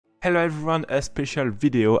Hello everyone, a special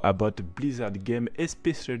video about the Blizzard game,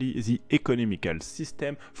 especially the economical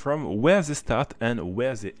system from where they start and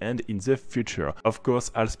where they end in the future. Of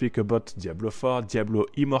course, I'll speak about Diablo 4, Diablo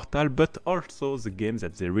Immortal, but also the games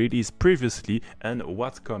that they released previously and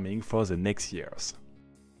what's coming for the next years.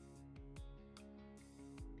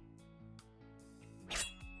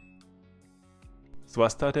 So I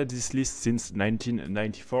started this list since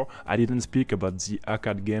 1994. I didn't speak about the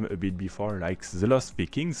arcade game a bit before, like The Lost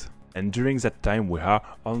Vikings. And during that time we are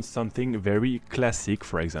on something very classic.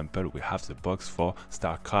 For example, we have the box for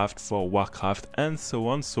StarCraft, for Warcraft and so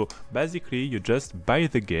on. So basically you just buy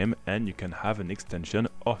the game and you can have an extension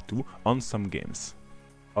or two on some games.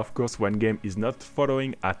 Of course, one game is not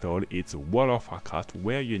following at all, it's World of Warcraft,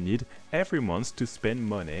 where you need every month to spend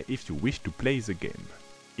money if you wish to play the game.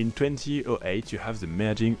 In 2008 you have the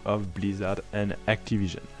merging of Blizzard and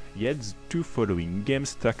Activision, yet the two following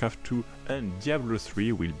games, StarCraft 2 and Diablo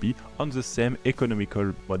 3, will be on the same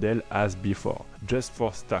economical model as before. Just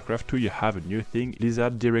for StarCraft 2 you have a new thing.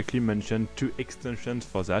 Blizzard directly mentioned 2 extensions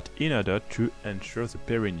for that in order to ensure the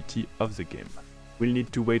perpetuity of the game. We'll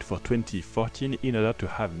need to wait for 2014 in order to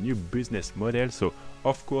have new business model, so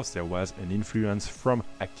of course there was an influence from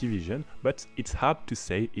Activision, but it's hard to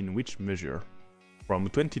say in which measure. From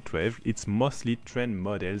 2012, it's mostly trend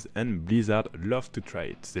models and Blizzard loves to try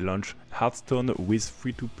it. They launched Hearthstone with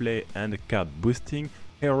free-to-play and card boosting,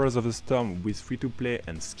 Heroes of the Storm with free-to-play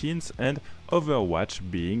and skins, and Overwatch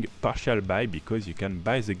being partial buy because you can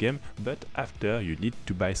buy the game, but after you need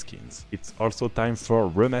to buy skins. It's also time for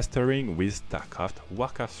remastering with StarCraft,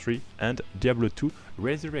 Warcraft 3 and Diablo 2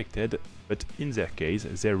 resurrected, but in their case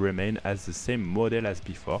they remain as the same model as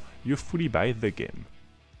before, you fully buy the game.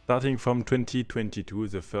 Starting from 2022,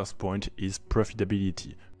 the first point is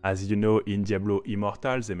profitability. As you know, in Diablo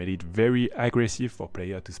Immortal they made it very aggressive for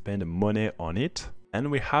players to spend money on it.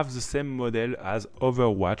 And we have the same model as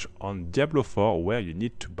Overwatch on Diablo 4, where you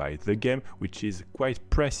need to buy the game, which is quite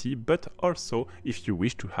pricey, but also if you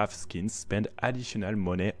wish to have skins, spend additional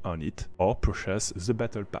money on it or purchase the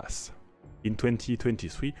battle pass. In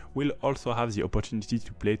 2023, we'll also have the opportunity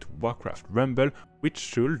to play to Warcraft Rumble, which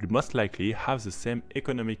should most likely have the same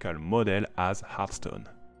economical model as Hearthstone.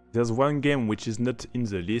 There's one game which is not in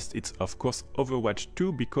the list, it's of course Overwatch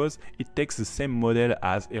 2, because it takes the same model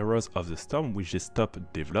as Heroes of the Storm, which they stopped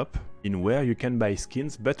develop, in where you can buy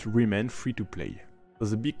skins but remain free to play. So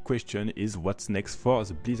the big question is what's next for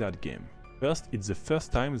the Blizzard game. First, it's the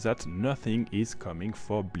first time that nothing is coming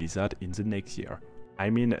for Blizzard in the next year. I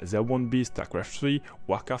mean, there won't be StarCraft 3,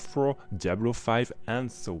 Warcraft 4, Diablo 5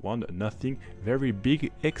 and so on, nothing very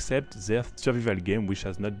big except their survival game which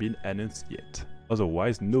has not been announced yet.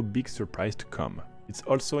 Otherwise, no big surprise to come. It's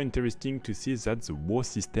also interesting to see that the war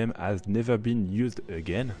system has never been used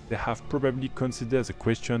again. They have probably considered the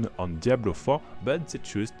question on Diablo 4, but they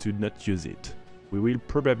choose to not use it. We will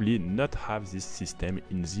probably not have this system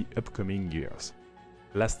in the upcoming years.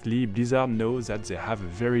 Lastly, Blizzard knows that they have a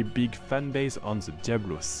very big fanbase on the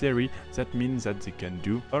Diablo series. That means that they can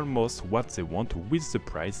do almost what they want with the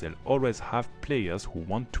price. They'll always have players who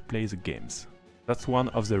want to play the games. That's one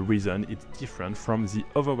of the reasons it's different from the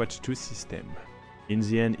Overwatch 2 system. In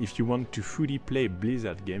the end, if you want to fully play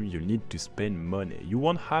Blizzard game, you need to spend money. You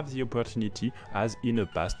won't have the opportunity, as in the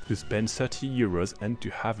past, to spend 30 euros and to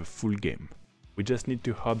have a full game. We just need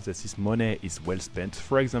to hope that this money is well spent,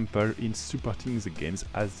 for example in supporting the games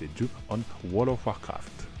as they do on World of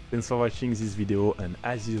Warcraft. Thanks for watching this video, and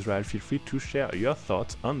as usual feel free to share your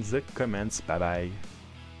thoughts on the comments. Bye bye!